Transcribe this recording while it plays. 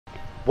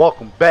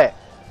Welcome back.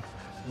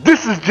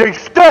 This is J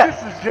Stat.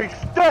 This is J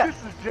Stat.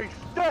 This is J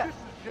Stat. This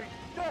is J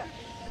Stat.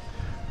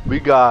 We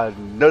got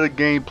another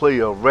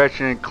gameplay of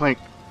Ratchet and Clank.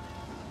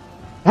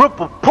 Rip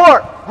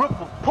apart. Rip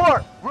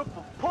apart. Rip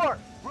apart.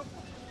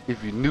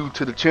 If you're new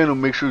to the channel,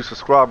 make sure you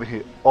subscribe and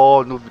hit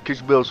all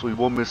notification bells so you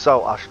won't miss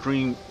out. I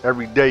stream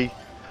every day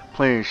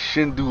playing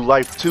Shindu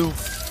Life 2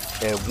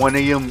 at 1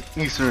 a.m.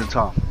 Eastern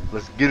time.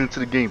 Let's get into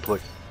the gameplay.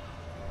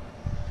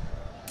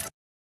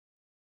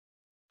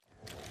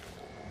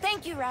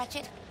 Thank you,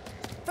 Ratchet,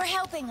 for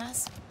helping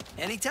us.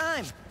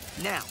 Anytime.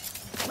 Now,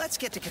 let's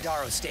get to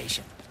Kadaro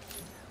Station.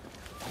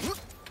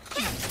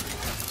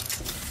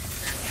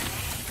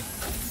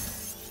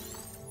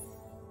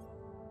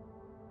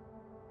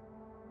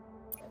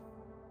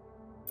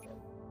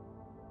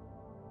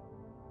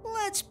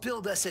 Let's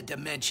build us a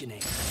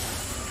dimensionator.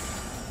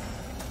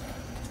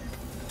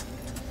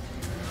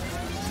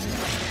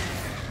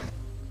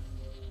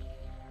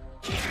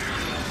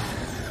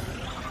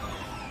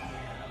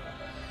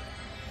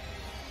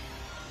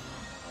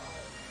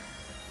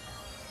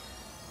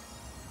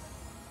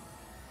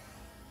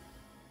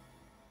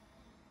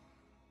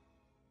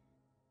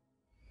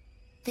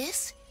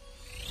 This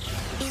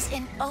is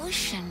an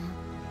ocean.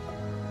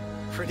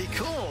 Pretty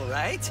cool,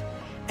 right?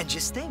 And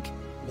just think,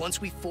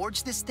 once we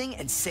forge this thing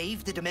and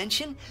save the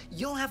dimension,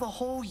 you'll have a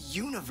whole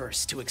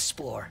universe to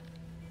explore.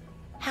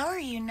 How are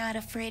you not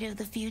afraid of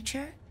the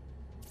future?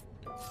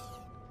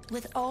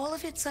 With all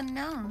of its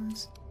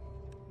unknowns.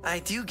 I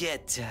do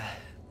get,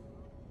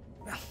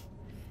 well,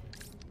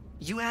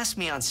 you asked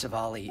me on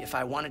Savali if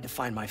I wanted to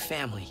find my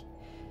family.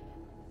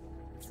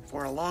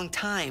 For a long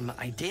time,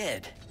 I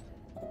did.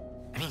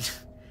 I mean,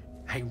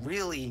 I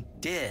really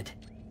did.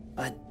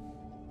 But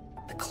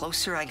the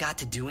closer I got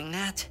to doing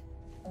that,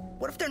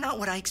 what if they're not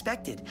what I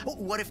expected?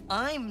 What if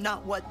I'm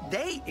not what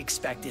they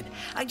expected?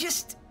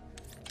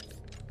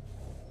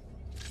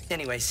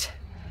 Anyways,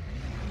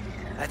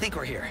 I think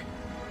we're here.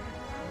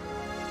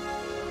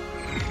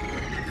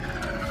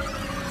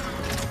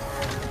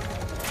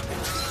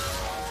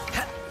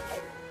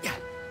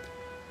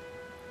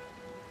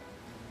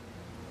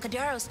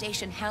 Kadaro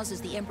Station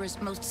houses the Emperor's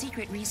most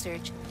secret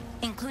research,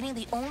 including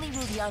the only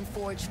Rubion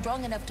forge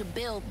strong enough to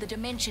build the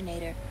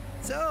Dimensionator.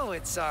 So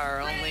it's our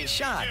only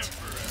shot.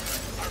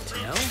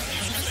 No?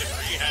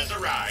 Delivery has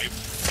arrived.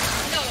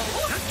 No,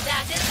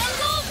 that is the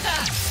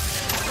Volta!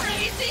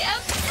 Praise the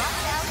Emperor!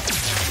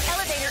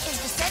 Elevator is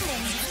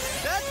descending.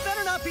 That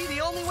better not be the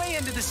only way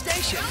into the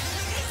station.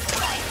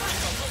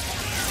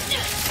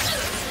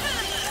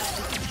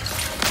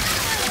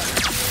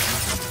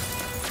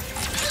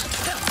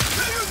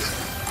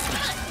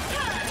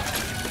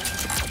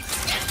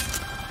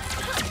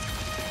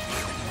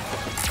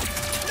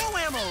 No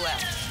ammo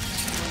left.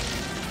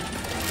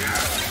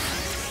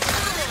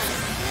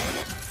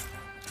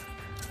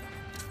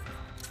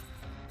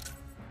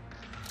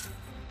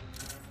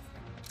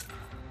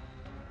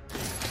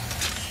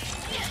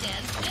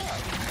 Stand still.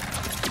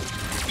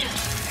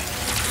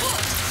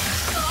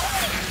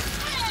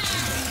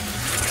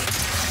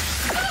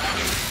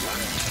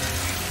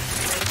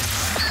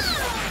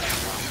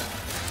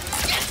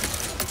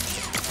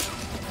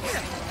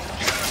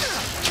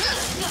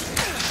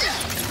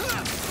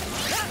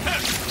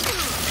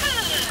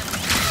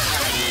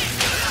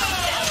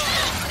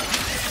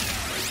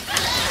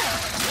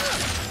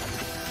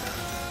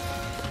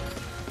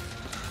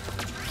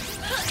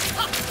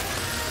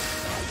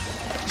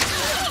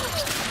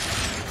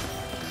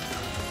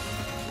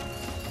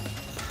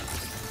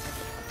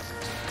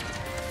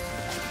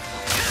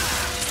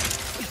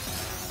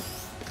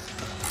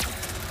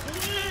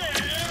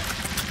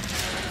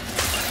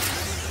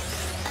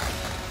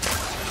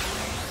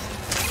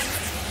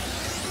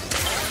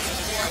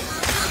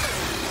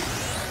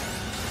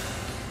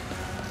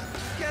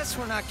 Guess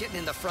we're not getting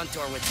in the front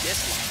door with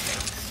this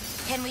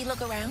one. Can we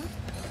look around?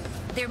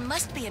 There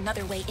must be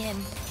another way in.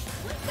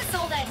 What's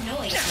all that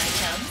noise, my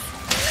chums?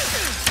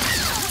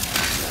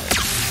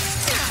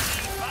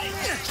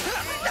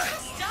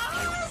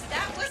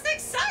 That was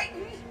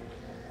exciting!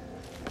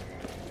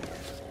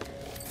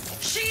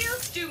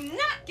 Shields do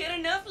not get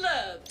enough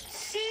love.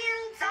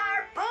 Shields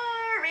are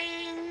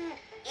boring.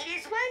 It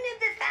is one of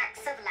the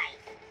facts of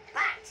life.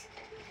 But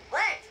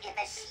what if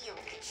a shield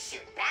could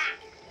shoot back?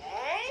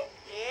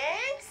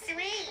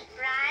 Sweet,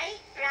 right?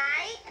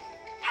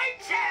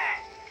 Enter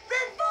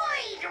the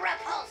Void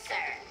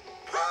Repulsor.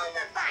 Pull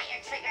the fire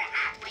trigger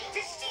halfway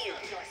to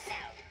shield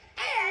yourself.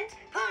 And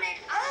pull it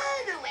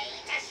all the way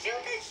to shoot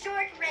a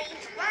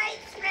short-range,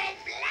 widespread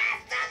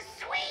blast of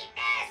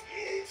sweetness.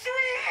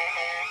 Sweet!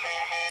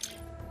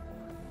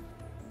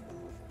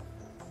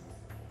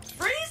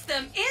 Freeze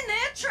them in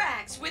their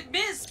tracks with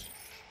Miss...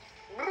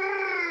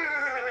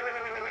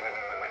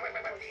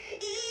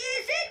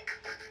 Is it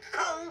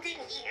cold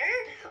in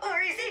here,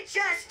 or is it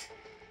just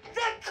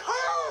the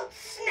cold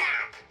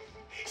snap?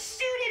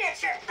 Shoot it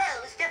at your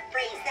foes to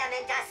freeze them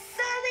into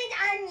solid,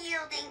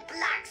 unyielding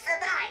blocks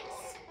of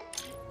ice.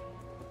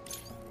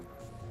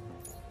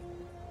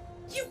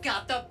 You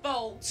got the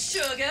bolt,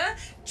 sugar.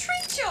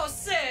 Treat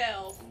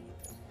yourself.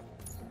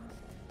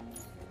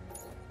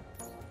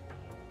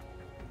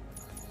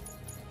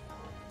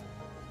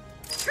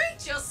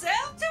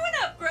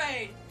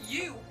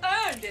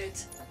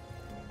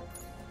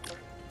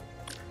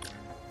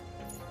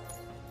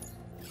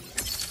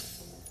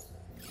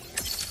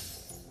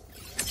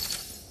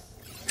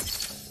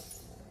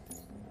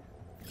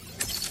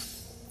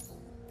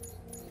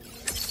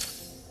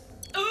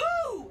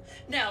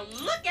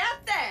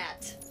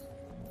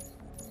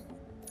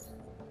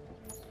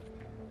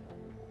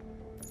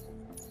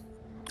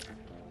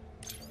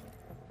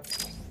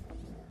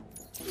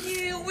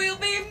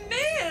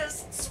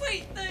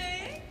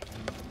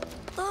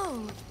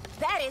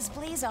 That is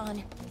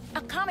Blizon,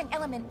 a common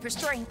element for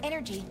storing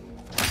energy.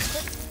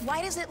 But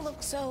why does it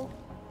look so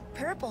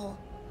purple?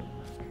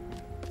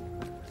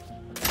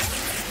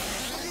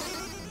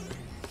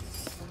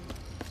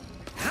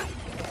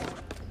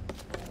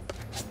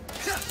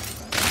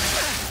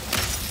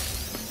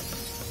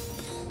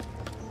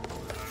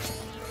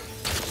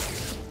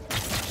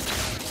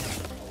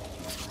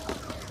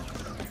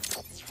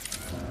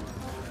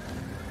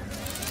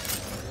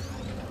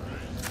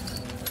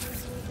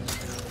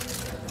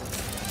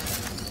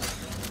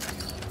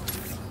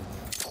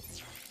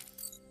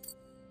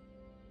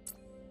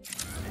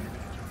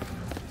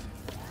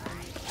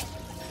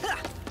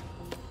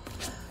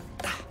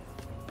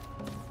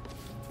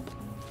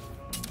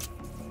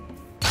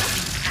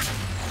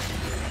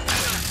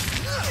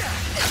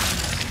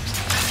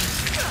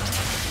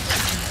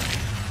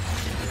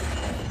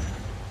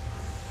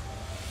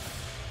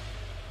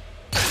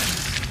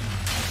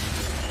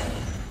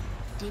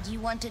 Did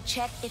you want to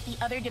check if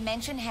the other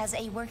dimension has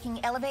a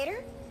working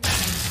elevator?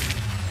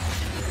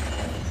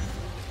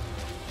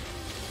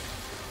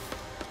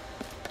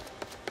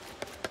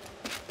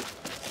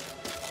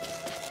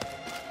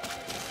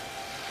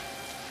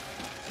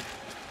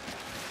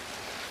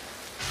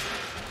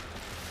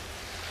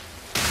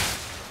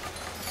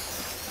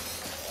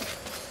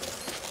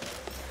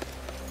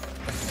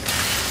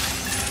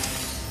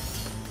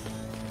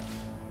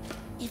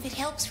 If it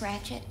helps,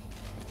 Ratchet,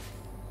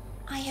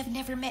 I have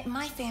never met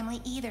my family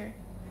either.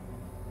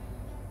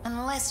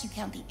 Unless you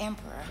count the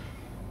Emperor.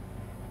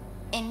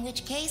 In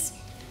which case,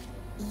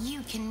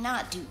 you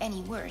cannot do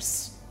any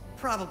worse.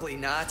 Probably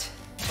not.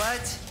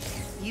 But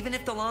even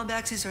if the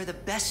Lombaxes are the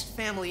best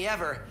family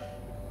ever,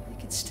 they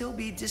could still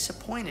be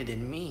disappointed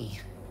in me.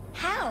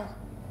 How?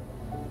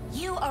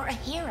 You are a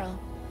hero.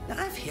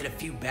 I've hit a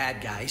few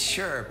bad guys,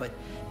 sure, but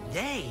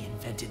they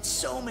invented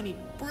so many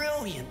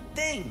brilliant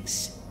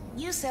things.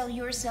 You sell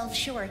yourself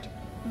short.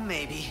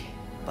 Maybe,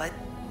 but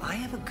I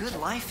have a good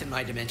life in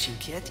my dimension,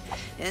 Kit,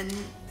 and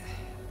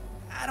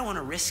I don't want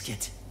to risk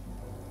it.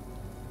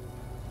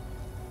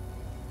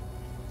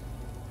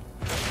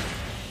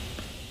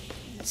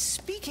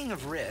 Speaking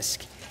of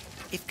risk,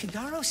 if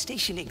Kadaro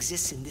Station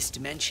exists in this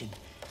dimension,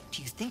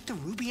 do you think the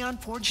Rubion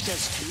Forge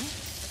does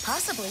too?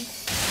 Possibly.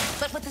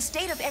 But with the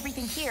state of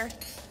everything here,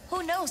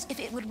 who knows if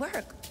it would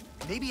work?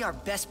 Maybe our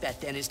best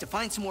bet then is to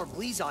find some more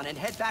Blizon and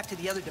head back to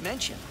the other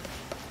dimension.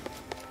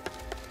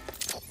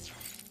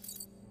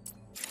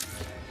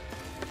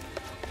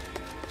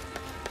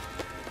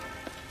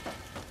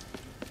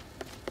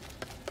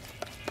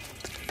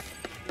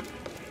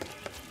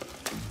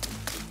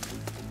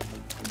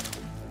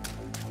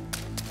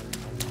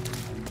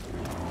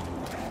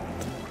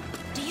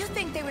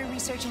 They were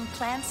researching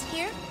plants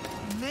here?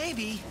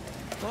 Maybe.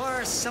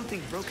 Or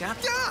something broke out.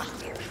 Ah!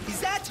 Is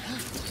that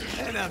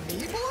an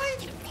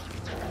amoeboid?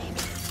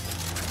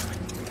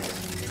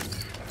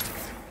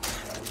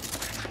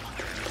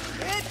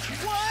 It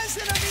was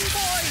an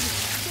amoeboid!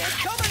 They're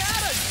coming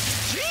at us!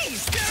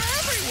 Jeez, they're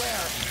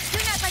everywhere! Do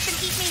not let them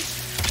eat me!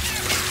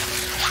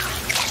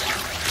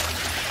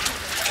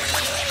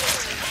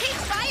 Keep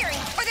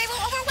firing, or they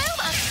will overwhelm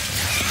us!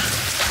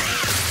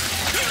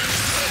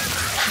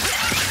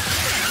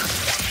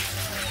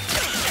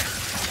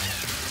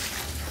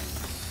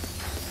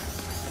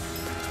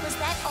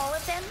 All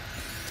of them?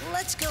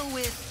 Let's go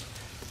with...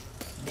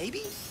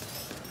 maybe?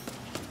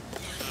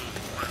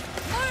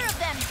 More of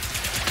them!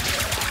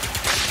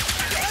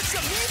 Let's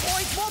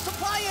amoeboids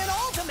multiply in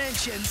all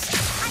dimensions!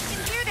 I can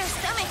hear their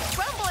stomachs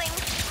rumbling!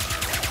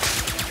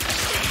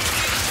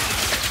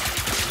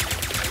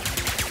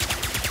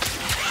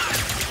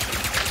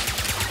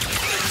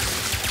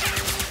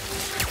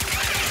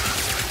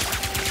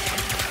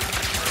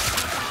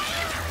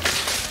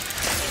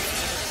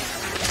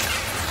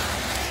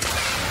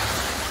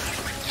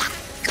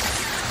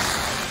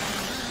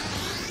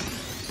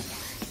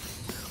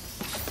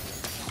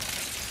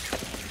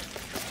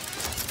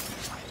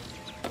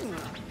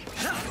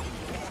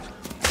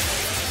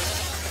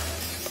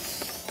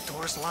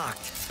 Door's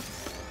locked.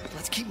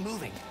 Let's keep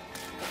moving.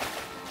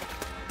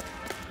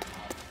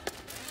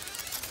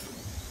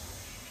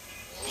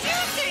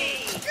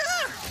 Guilty!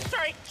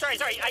 Sorry.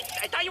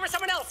 I thought you were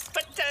someone else,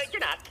 but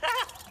you're not.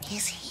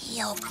 Is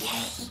he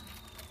okay?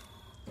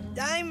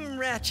 I'm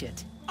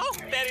Ratchet. Oh,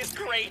 that is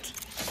great.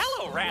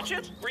 Hello,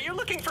 Ratchet. Were you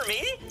looking for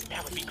me?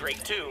 That would be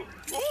great, too.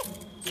 Ooh,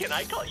 can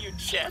I call you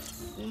Chet?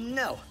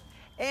 No.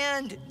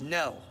 And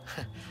no.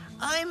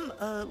 I'm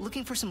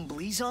looking for some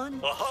Blizon.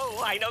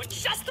 Oh, I know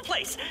just the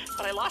place.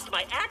 But I lost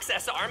my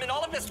access arm in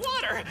all of this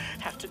water.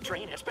 Have to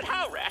drain it, but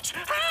how, Ratch?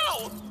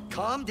 How?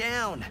 Calm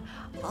down.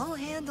 I'll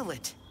handle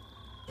it.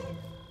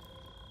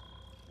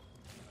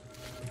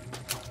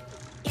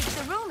 If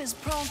the room is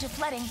prone to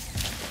flooding,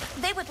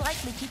 they would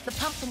likely keep the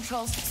pump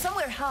controls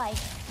somewhere high.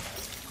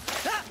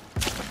 Ah!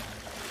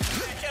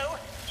 Joe,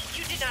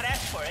 you did not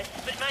ask for it,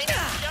 but my name is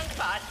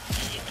Junkbot,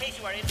 in case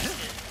you are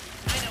interested.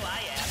 I know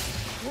I am.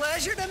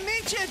 Pleasure to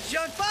meet you,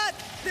 Junkbot.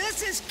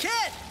 This is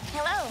Kit.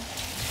 Hello.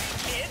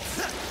 Kids?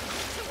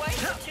 So why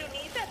don't you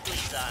need that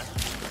Blizon?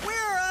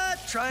 We're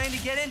trying to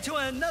get into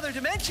another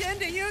dimension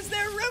to use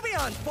their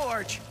Rubion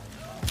forge.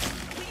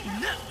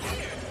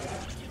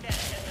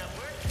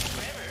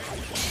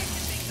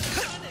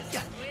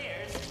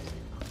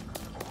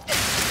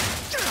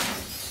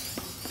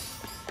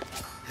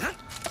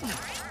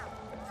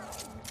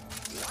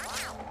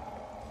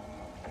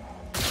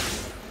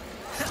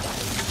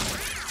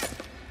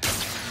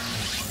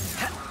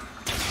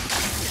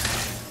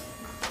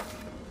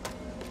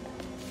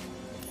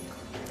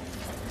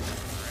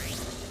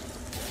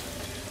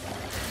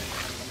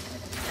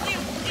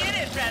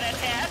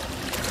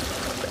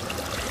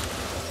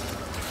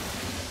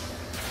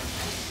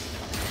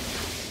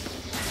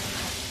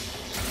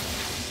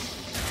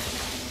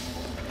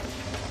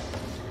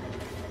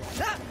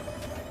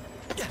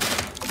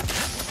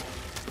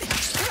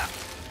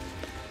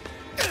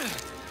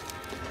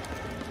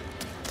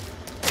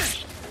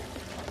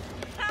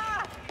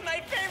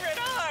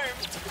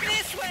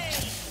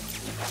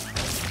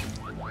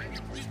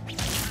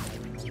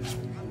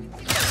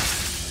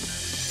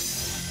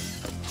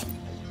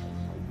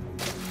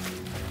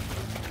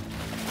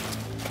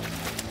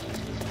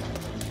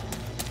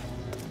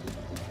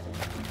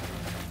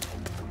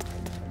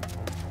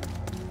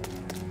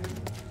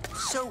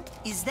 So,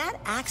 is that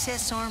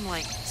access arm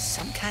like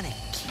some kind of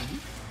key?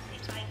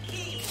 If my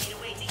key need a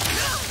way to use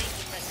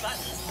the press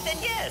buttons, then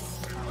yes.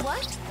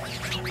 What?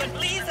 But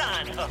please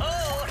on.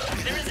 Oh,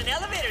 there is an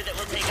elevator that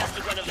will take us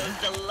to one of those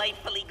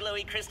delightfully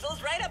glowy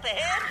crystals right up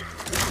ahead.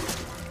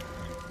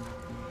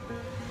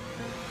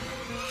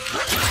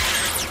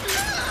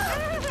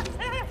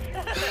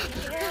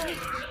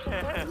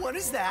 What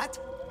is that?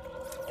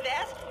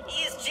 That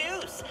is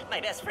Juice,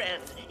 my best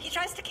friend. He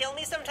tries to kill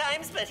me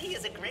sometimes, but he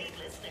is a great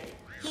listener.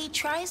 He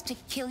tries to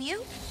kill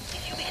you?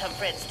 If you become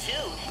friends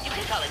too, you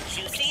can call him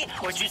Juicy,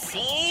 or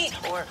Juicy,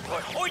 or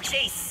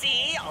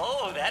JC.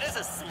 Oh, that is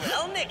a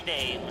swell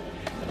nickname.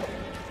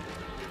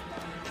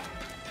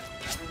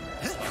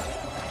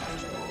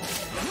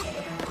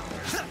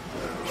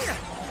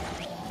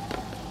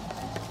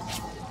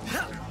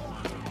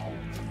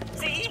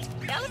 See?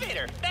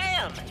 Elevator.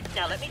 Bam!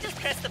 Now let me just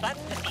press the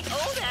button with the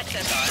old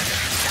access arm.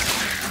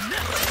 No,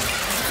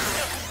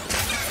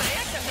 my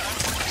access arm.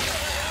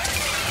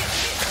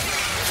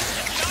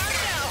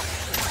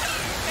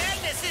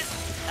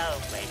 Oh,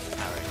 wait,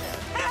 power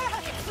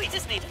down. We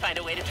just need to find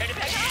a way to turn it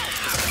back on.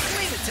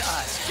 Leave it to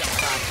us,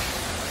 Junkbot.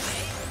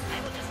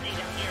 I will just stay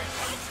down here and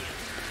watch you.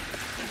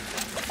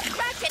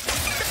 Ratchet!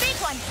 The big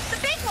one! The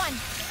big one!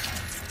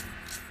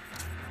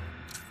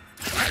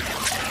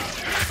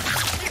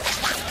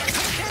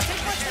 Can't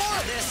take much more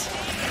of this.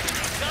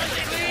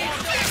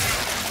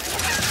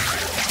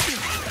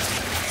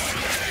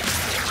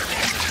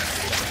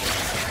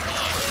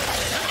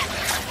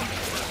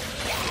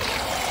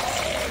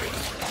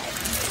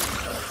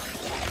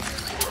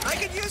 I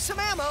could use some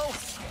ammo.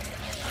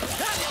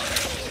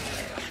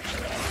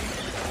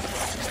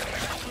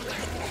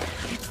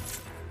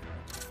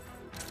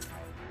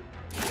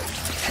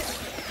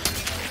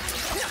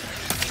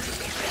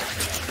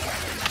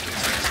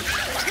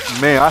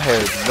 Man, I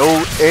had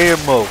no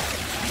ammo.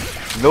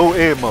 No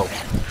ammo.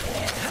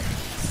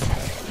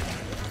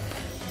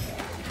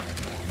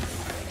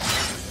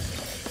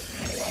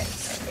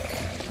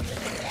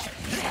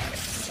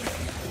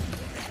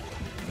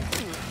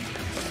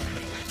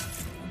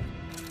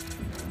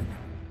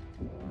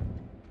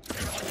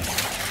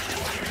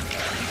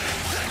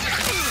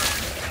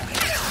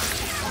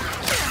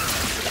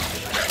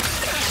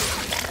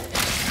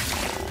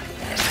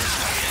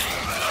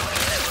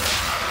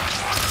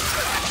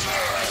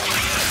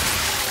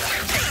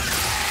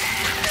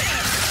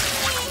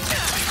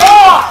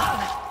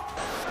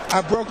 I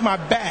broke my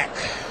back.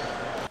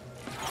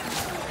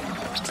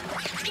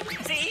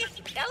 See?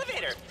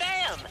 Elevator.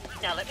 Bam!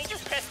 Now let me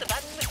just press the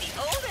button with the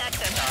old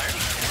access arm.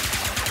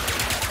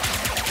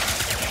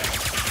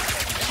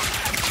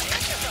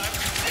 Access arm?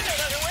 It no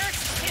longer works.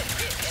 It's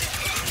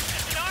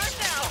an arm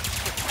now.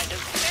 What kind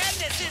of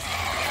madness is...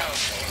 Oh.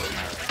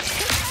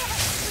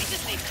 We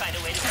just need to find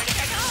a way to turn it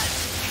back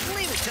on.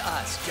 Leave it to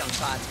us,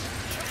 Junkbot.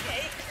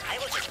 Okay, I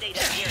will just stay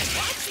down here and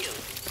watch you.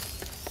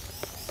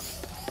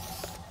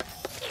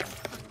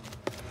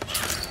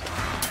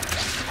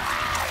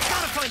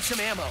 Find some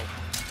ammo.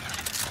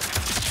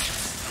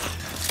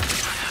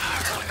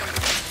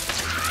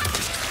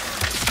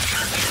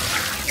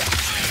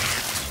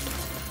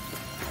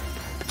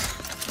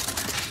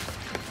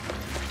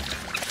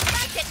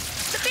 Ratchet!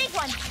 The big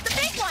one! The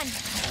big one!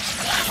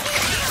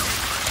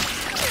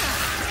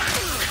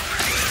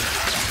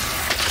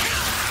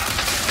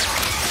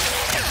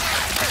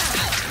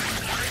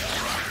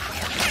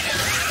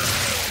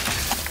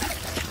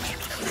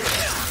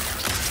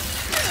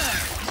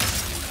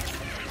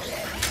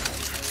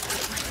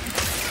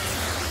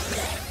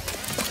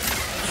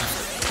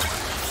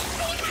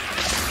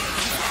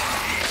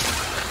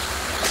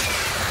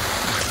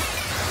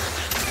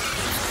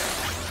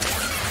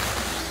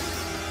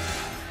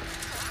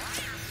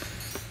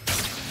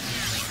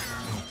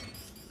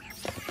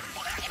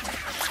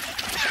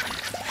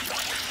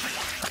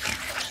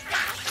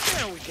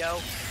 There we go.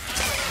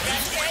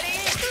 Guys ready?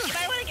 You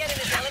might want to get in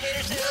this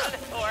elevator soon.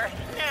 Or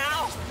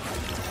now.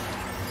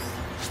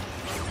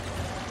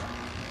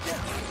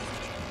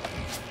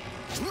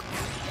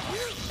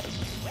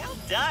 Well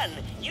done.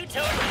 You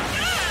totally...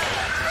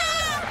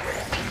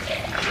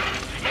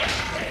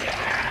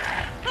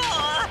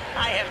 Aw,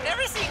 I have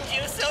never seen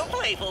Ju so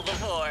playful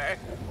before.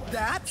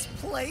 That's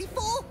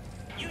playful?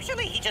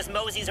 Usually he just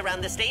moseys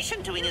around the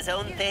station doing his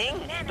own thing,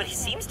 but he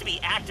seems to be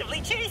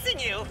actively chasing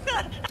you.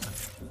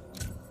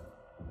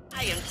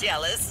 I am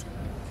jealous.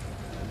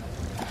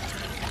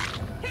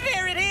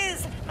 There it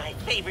is! My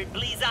favorite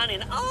Blizon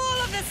in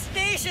all of the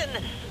station!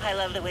 I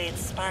love the way it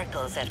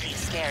sparkles after you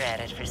stare at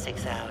it for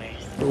 6 hours.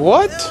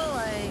 What? Well,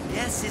 I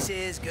guess this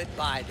is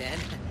goodbye then.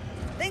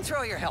 Thanks for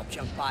all your help,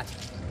 Junkbot.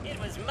 It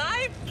was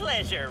my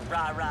pleasure,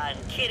 Rah-Rah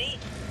and Kitty.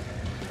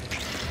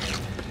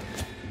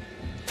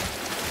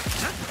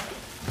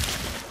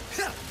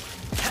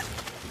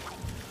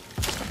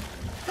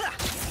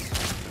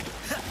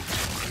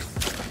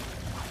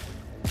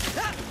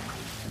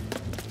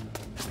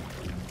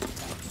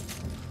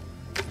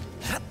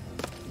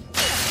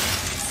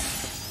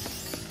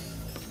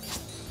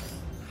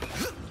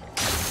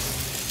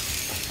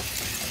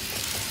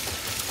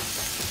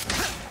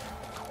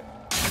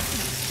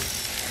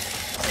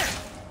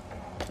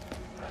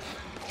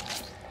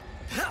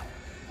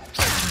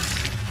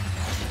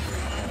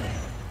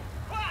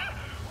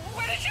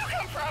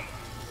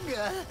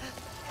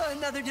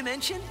 Another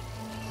dimension?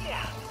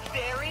 Yeah,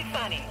 very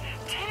funny.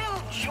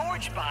 Tell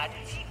GeorgeBot.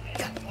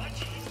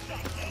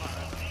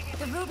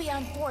 The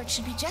Rubion Forge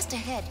should be just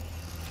ahead.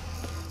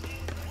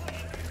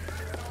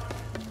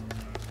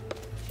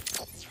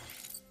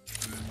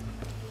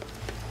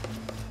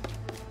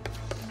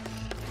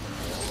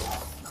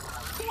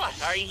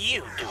 What are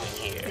you doing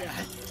here?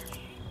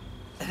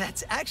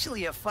 That's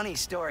actually a funny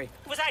story.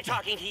 Was I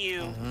talking to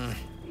you?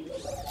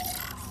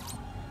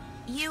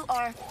 You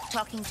are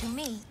talking to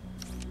me.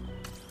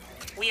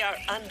 We are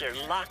under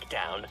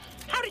lockdown.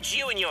 How did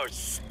you and your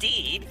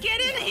steed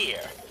get in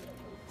here?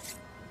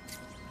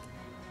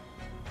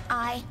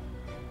 I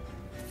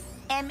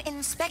am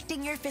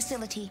inspecting your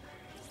facility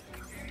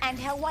and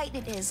how white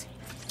it is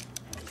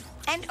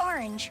and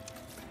orange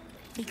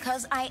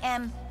because I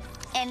am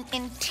an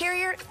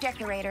interior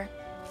decorator,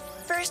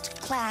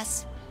 first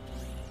class.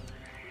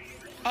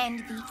 And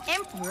the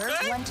Emperor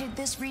wanted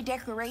this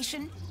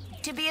redecoration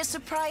to be a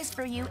surprise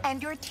for you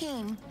and your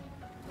team.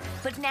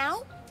 But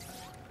now,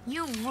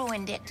 you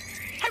ruined it.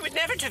 I would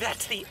never do that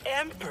to the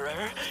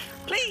Emperor.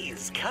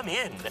 Please come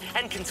in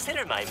and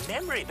consider my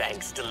memory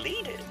banks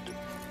deleted.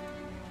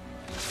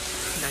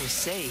 Nice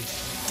save,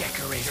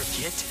 Decorator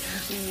Kit.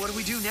 What do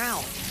we do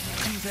now?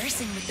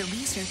 Conversing with the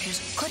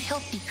researchers could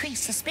help decrease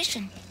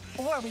suspicion.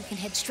 Or we can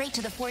head straight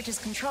to the Forge's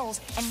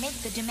controls and make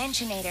the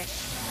Dimensionator.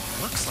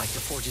 Looks like the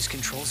Forge's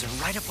controls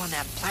are right up on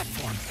that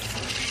platform.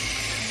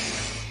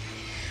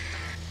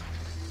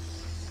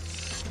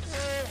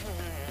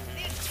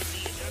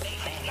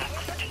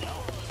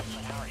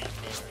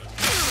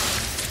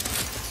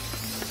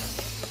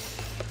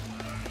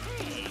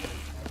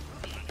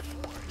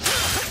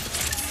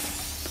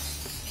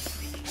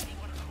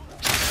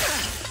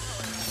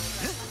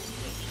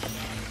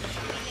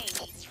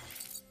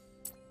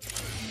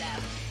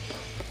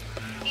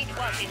 It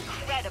was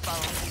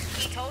incredible.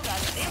 He told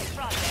us this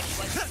project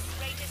was the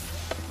greatest.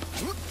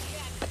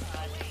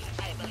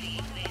 I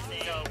believe this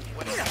is. So,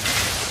 what is that?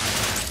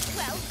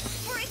 Well,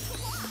 for it to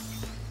walk.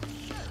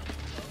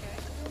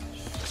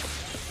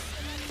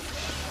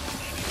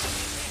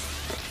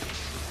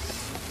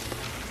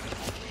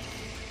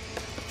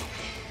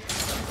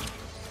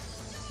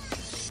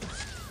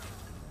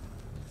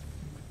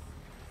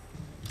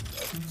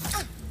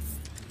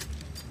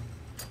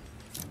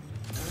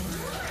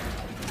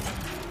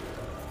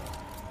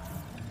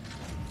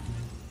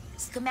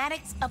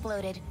 Schematics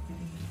uploaded.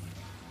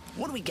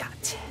 What do we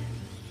got?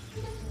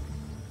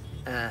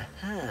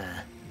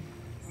 Uh-huh.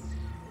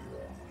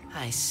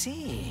 I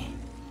see.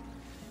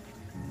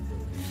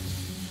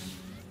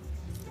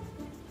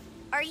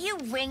 Are you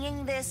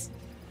winging this?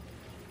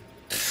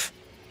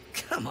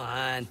 Come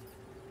on.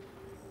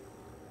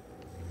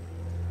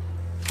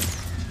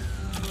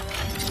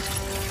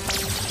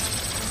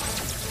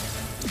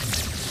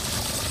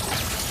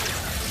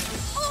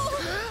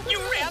 You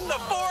ran the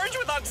forge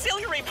with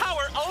auxiliary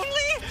power only?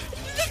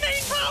 The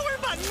main power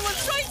button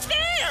was right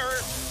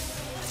there!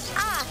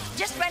 Ah,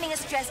 just running a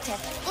stress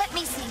test. Let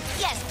me see.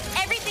 Yes,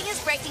 everything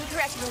is breaking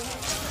correctly.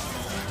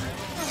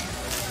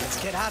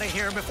 Let's get out of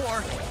here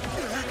before...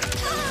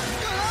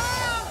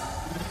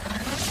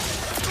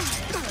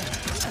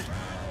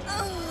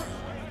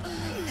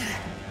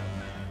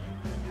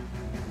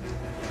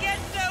 Get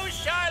those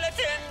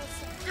charlatans!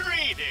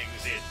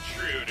 Greetings,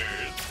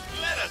 intruders.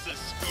 Let us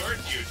escort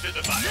you to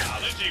the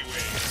biology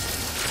wing.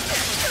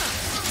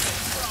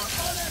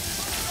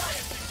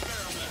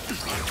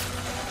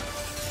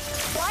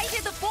 Why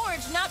did the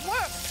forge not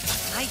work?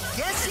 I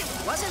guess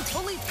it wasn't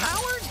fully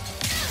powered?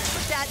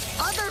 But that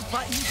other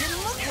button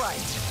didn't look right.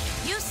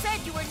 You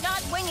said you were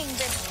not winging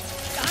this.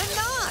 I'm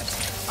not.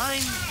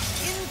 I'm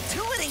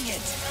intuiting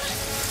it.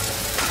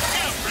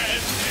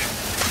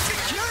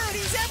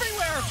 Security's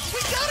everywhere. We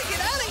gotta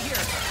get out of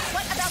here.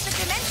 What about the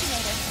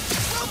Dimensionator?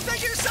 We'll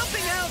figure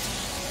something out.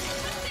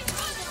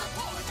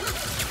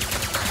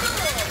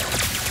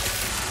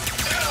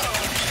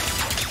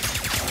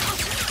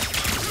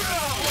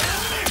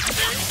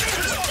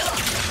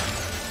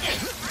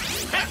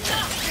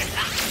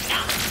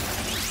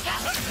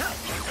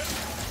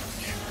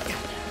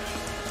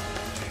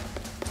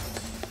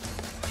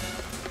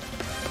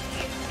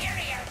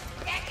 Inferior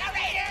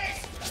decorators!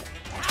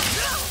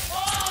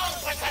 Oh,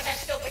 what's that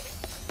stupid?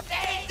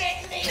 They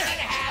didn't even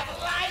have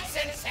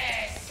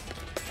licenses!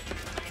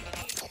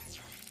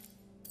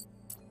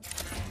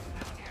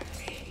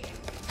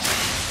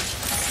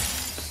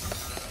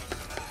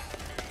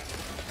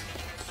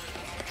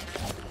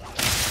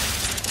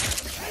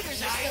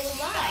 Traitors are still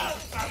alive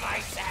for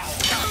myself!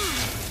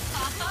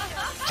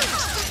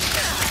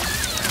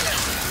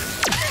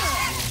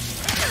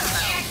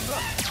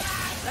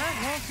 That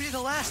won't be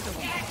the last of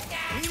them.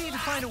 We need to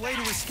find a way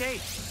to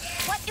escape.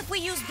 What if we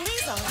use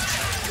Blizzo?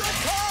 Good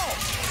call!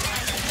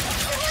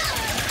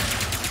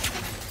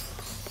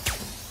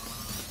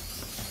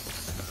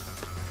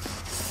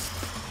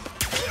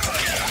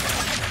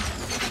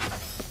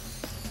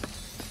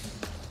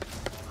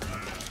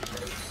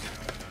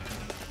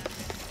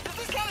 Does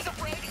this count as a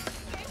break?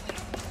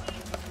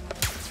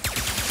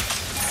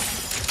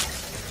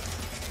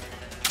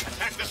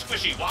 Attack the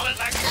squishy wallet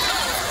like...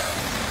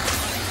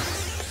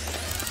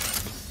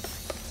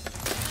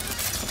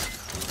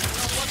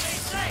 What they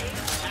say,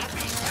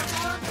 happy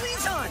ever.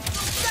 Please on!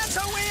 That's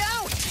our way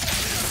out!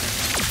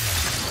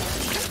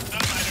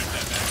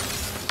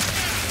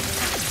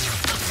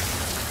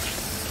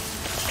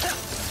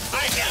 I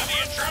hear the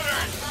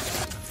intruders!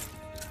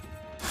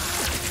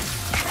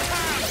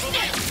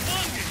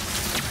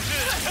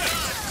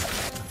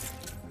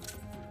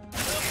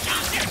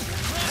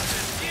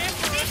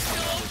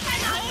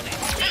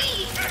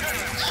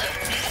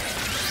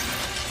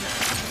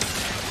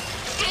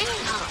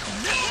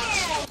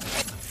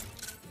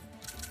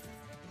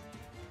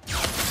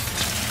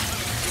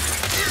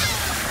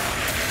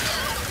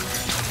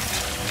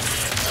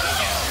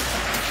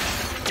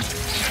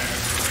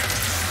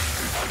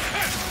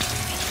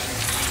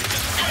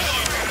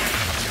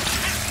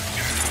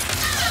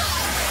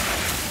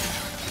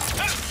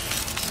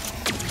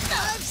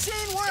 I've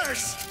seen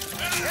worse!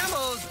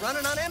 Ammo's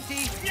running on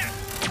empty.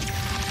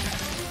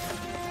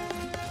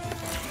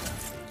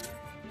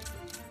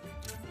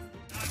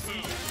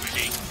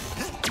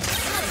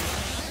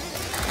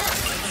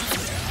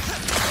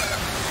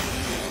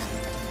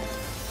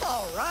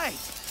 All right.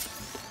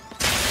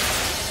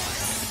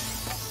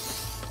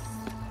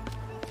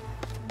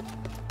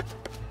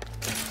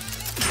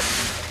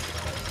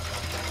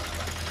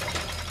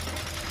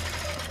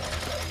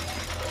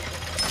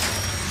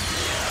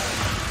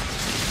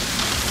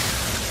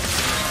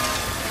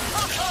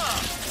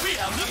 We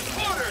have the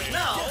quarters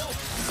now.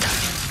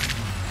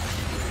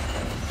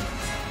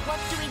 What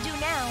do we do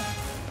now?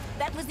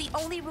 That was the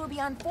only ruby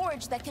on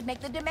Forge that could make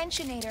the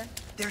Dimensionator.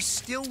 There's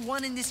still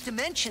one in this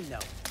dimension, though.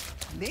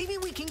 Maybe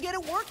we can get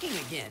it working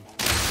again.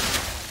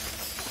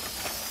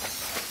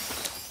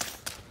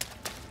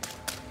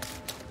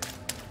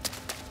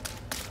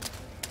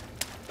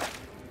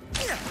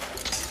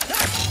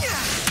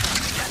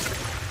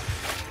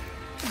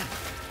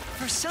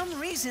 For some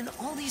reason,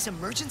 all these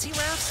emergency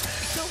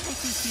rafts don't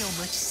make me feel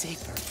much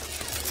safer.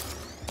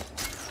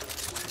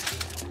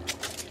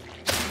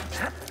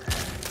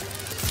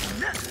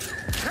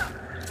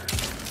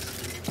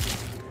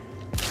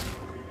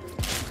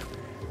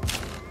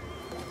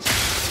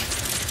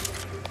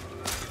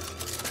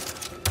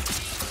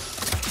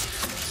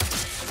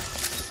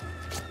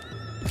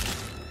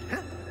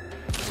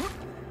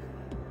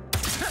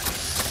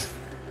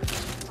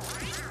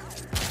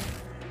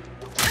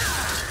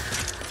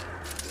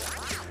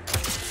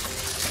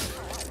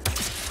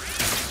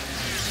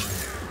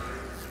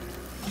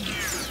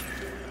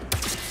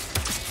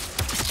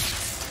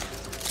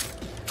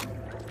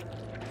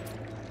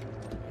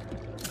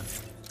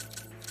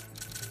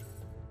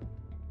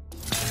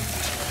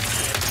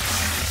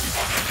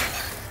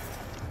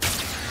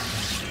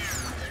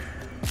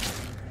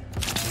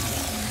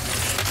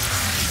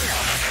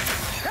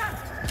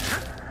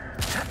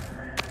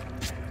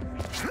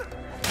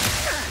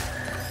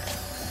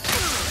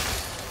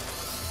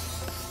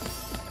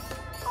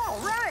 All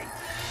right.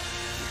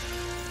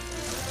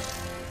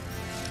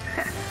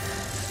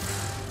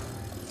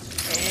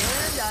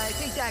 And I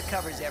think that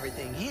covers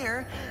everything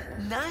here.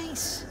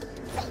 Nice.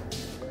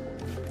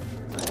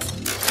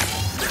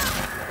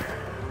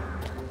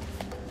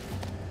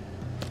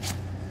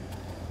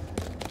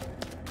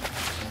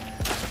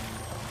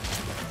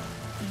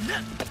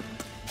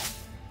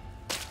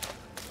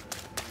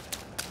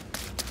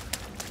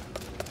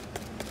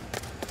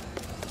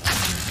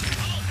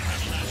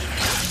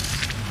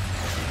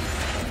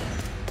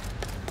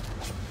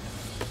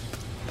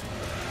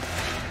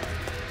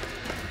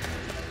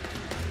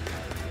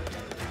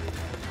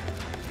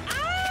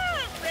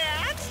 Ah,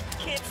 rats!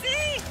 Can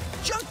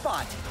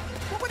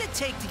it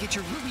take to get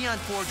your Rubion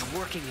Forge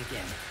working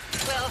again?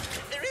 Well,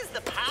 there is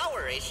the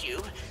power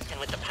issue. And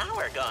with the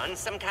power gone,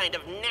 some kind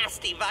of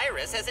nasty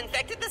virus has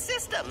infected the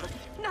system.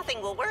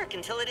 Nothing will work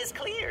until it is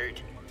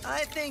cleared.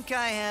 I think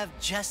I have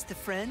just the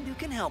friend who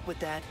can help with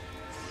that.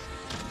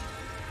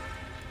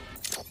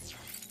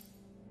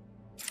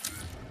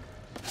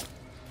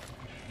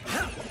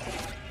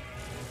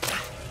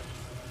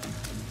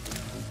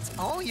 It's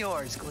all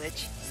yours,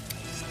 Glitch.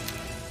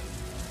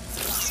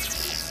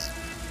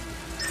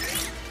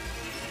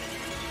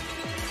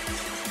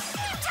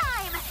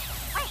 Time!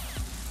 Wait,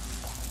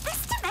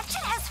 this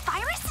dimension has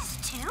viruses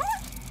too?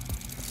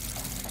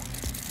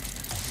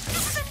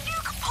 This is a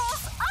nuke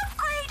pulse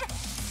upgrade!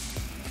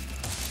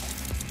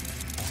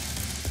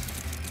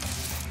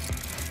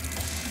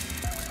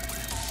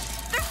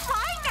 They're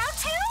flying now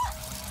too?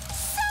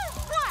 So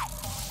what?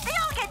 They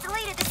all get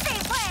deleted the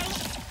same way.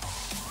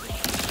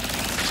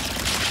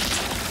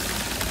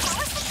 What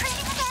was the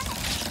training again?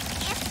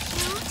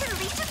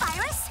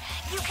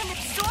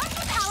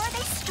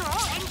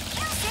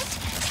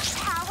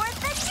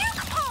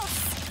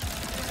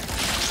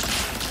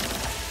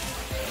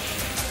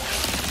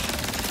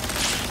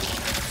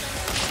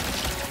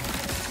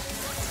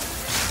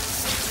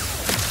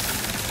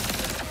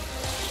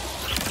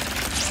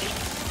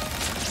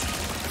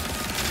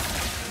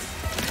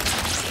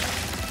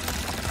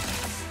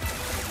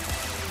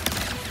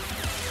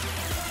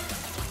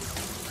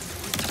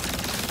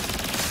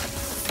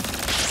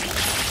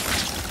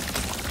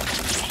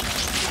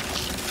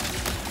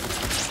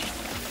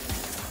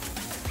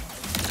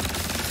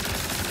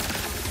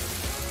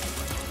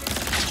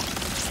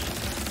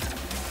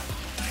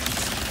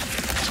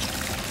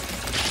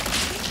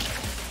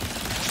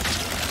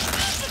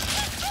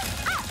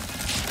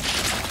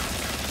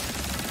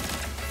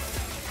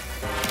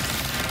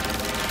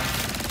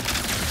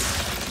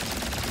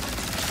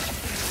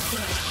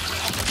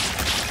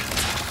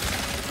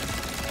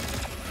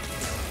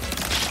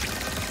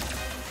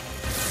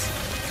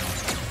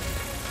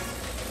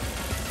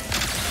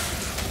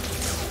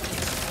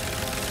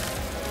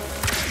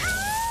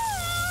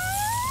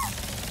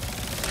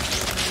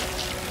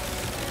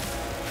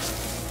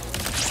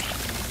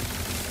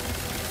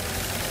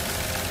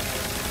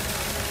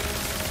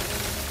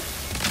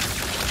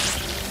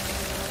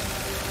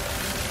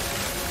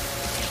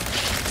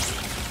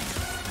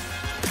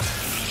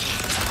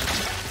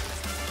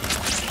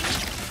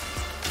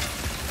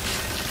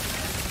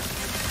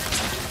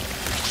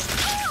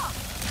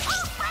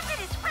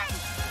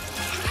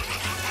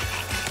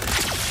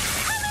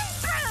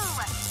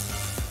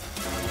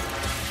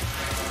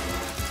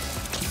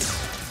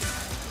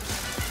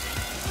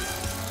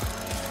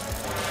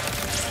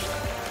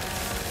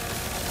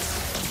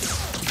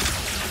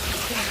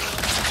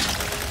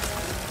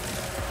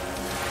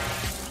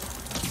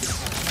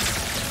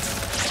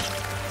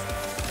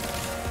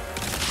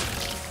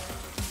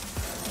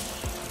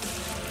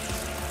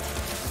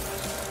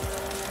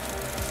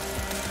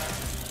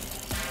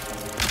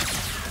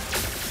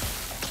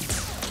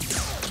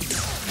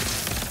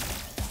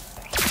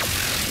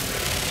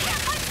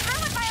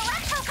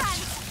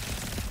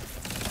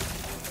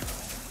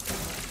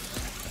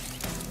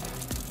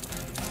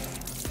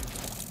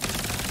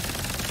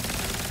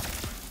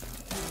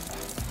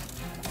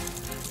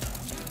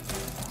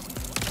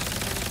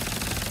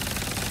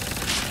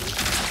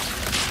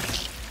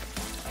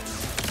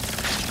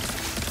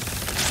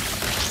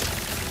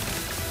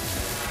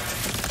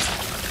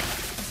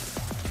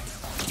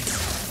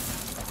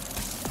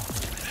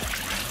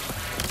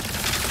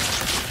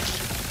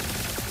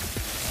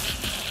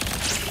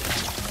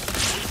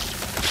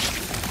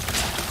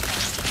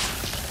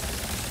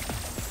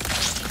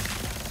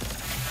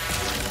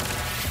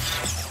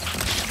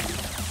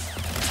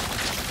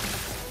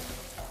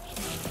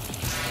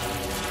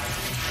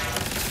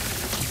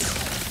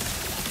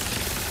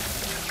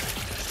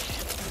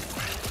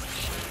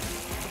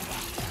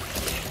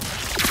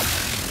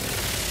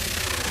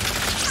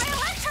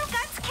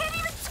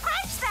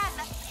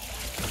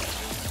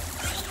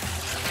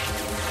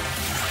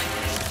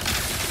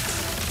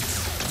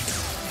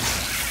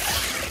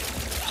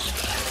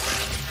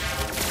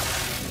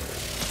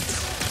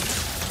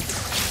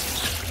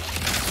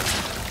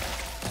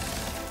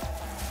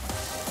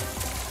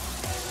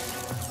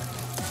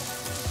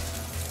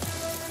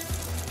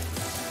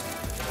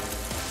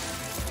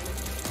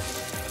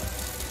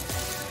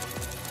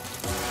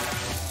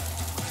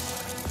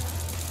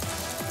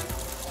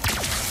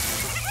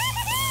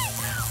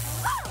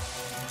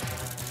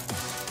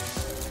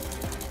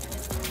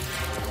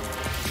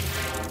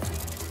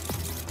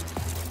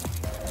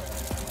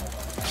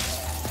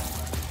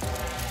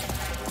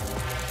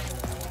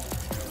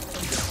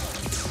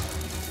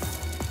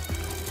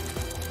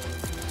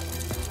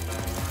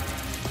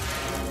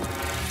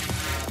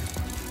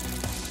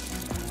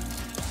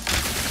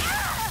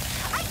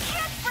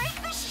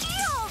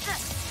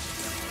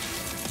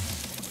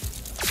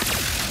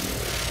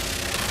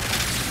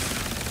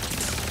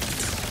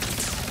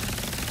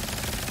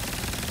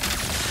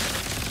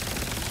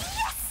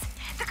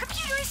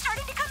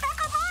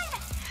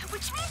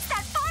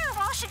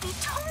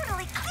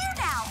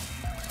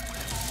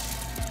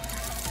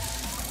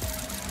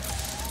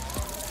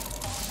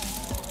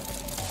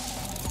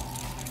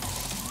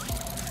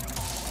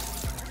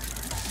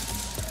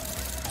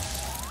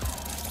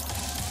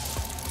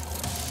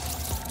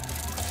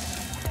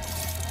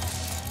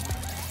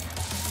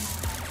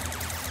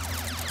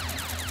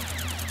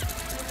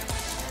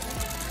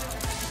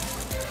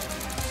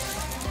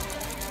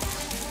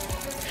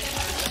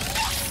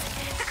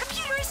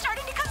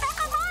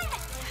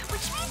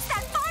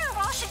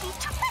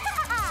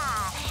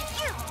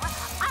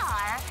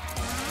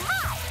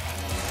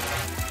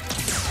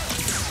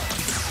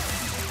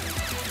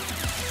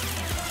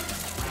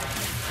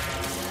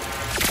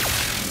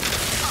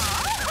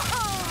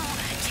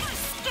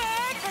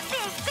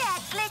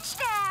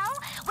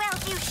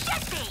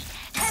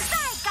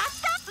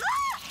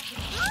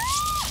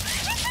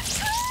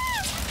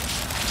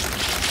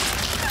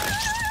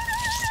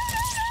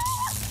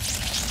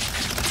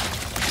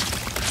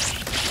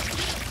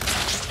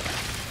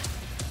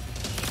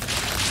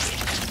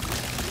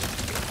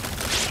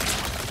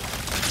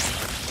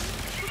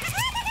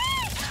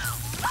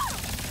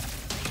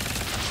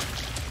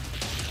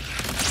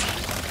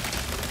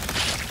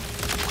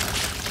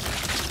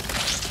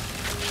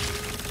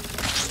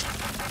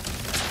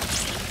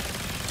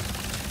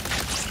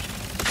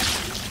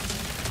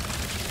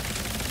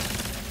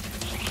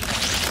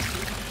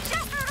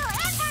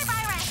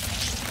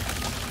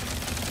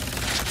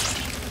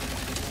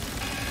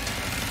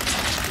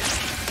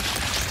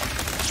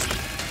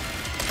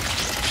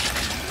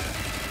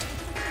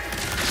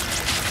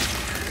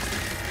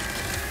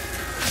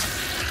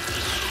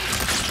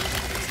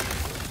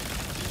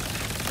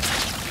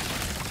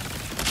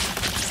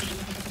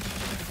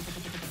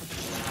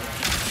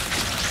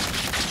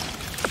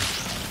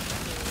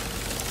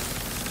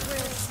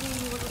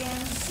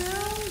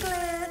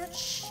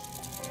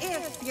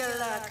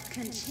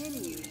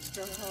 continues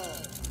to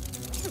hold.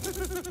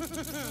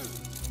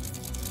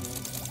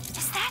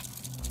 Is that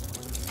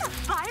the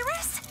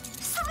virus?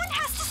 Someone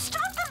has to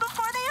stop them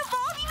before they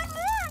evolve even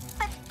more.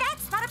 But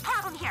that's not a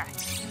problem here.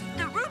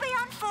 The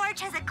Rubion Forge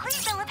has a clean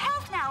bill of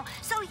health now,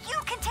 so you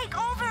can take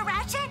over,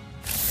 Ratchet.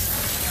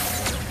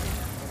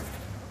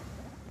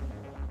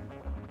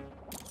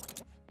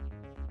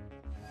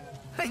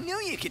 I knew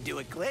you could do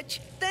it, Glitch.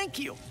 Thank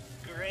you.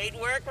 Great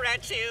work,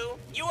 Ratchu.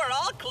 You are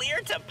all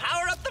clear to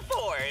power up the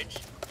forge.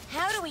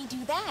 How do we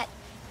do that?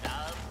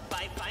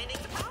 By finding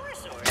the power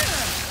source.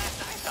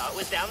 Last I thought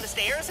was down the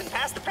stairs and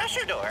past the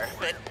pressure door,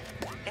 but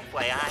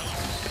FYI,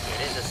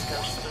 it is a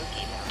skosh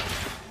spooky now.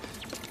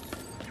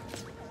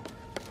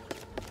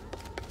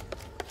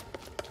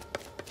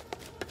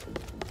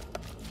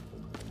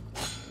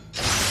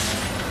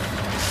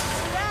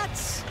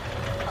 That's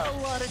a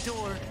lot of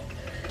door.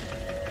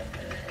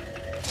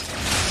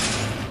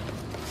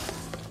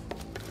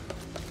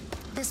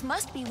 This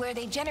must be where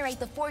they generate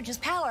the forge's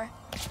power.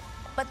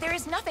 But there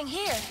is nothing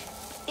here.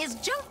 Is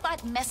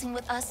Junkbot messing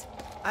with us?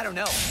 I don't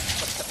know, but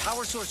if the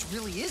power source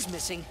really is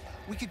missing,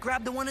 we could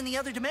grab the one in the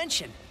other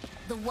dimension.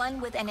 The one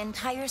with an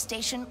entire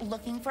station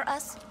looking for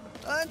us?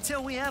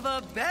 Until we have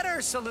a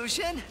better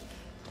solution.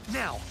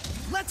 Now,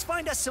 let's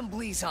find us some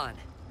Blizon.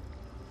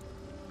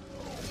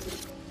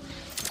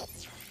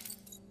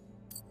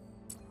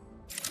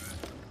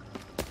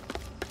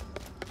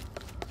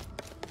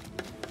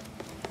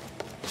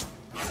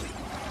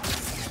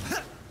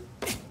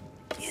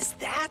 Is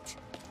that?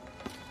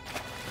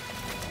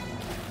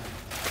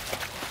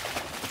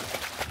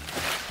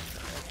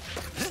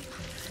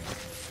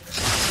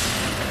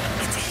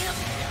 It's him!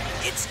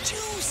 It's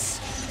Juice!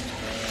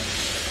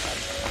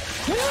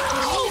 We need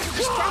to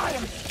distract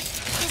him.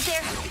 Is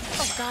there...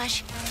 Oh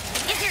gosh.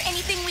 Is there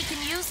anything we can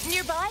use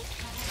nearby?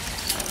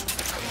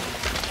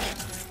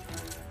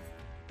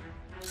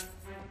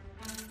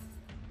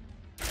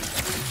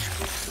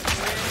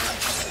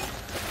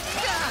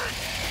 God!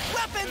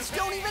 Weapons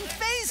don't even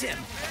faze him!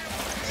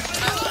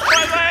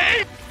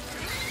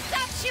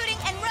 Stop shooting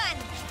and run!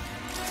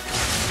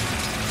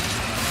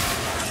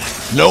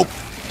 Nope.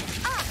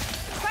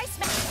 Try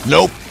sma-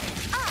 Nope.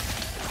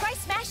 Try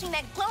smashing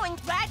that glowing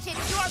Ratchet.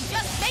 You are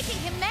just making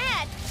him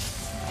mad.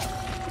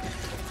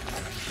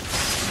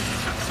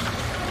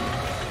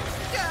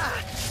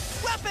 God!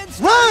 Weapons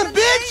Run, don't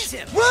even bitch! faze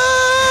him!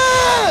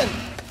 Run!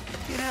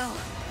 You know...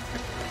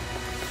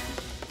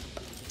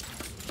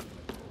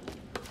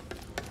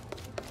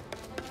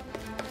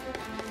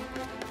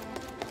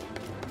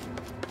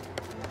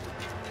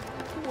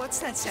 What's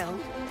that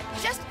sound?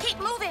 Just keep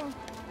moving.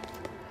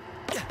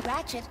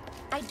 Ratchet,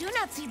 I do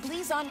not see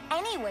Blizon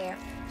anywhere.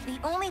 The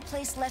only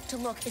place left to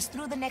look is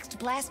through the next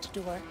blast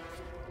door.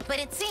 But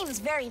it seems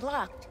very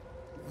locked.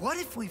 What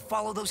if we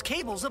follow those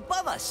cables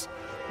above us?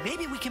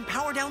 Maybe we can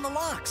power down the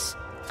locks.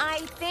 I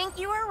think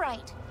you are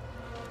right.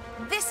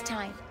 This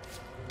time.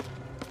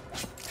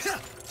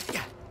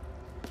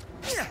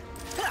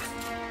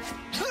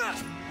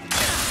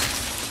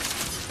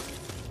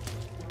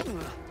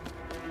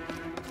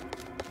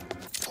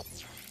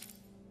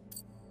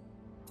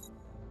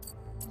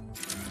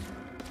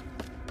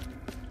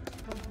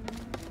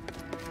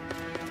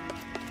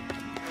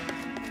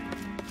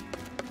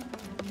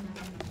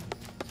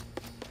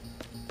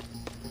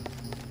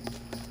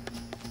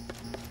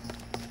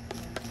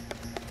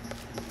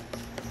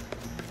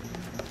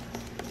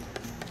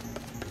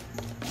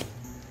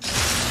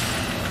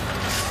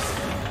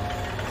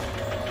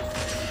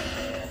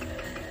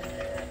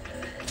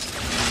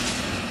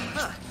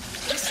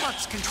 This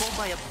lock's controlled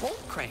by a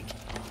bolt crank.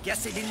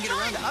 Guess they didn't get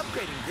around to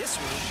upgrading this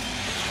room.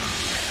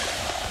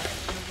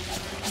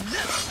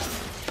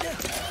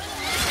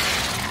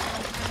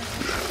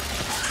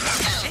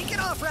 Take it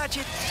off,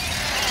 Ratchet!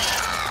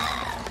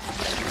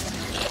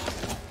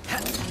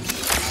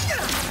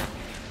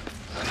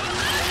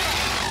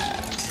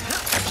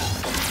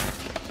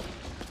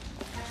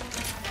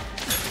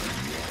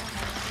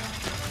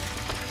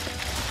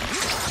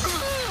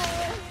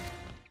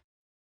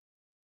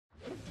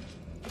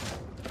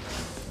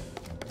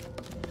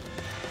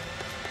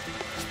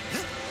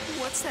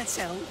 What's that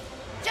sound?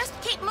 Just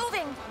keep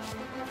moving.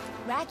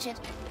 Ratchet,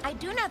 I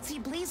do not see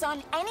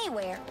Blizon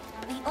anywhere.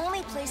 The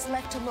only place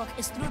left to look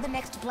is through the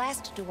next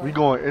blast door. We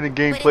going in the But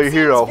gameplay it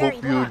here. I seems hope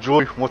very you locked.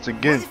 enjoy once What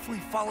again. if we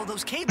follow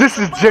those cables This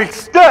is above Jay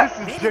us?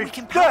 Stats. Maybe we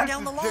can power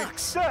down the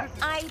locks.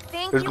 I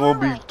think There's you gonna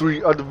are be right.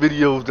 3 other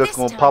videos that's This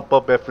gonna time. pop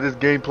up after this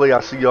gameplay.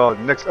 I'll see y'all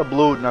next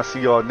upload and I'll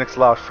see y'all next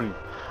live stream.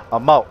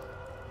 I'm out.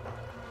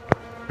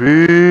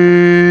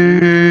 Peace.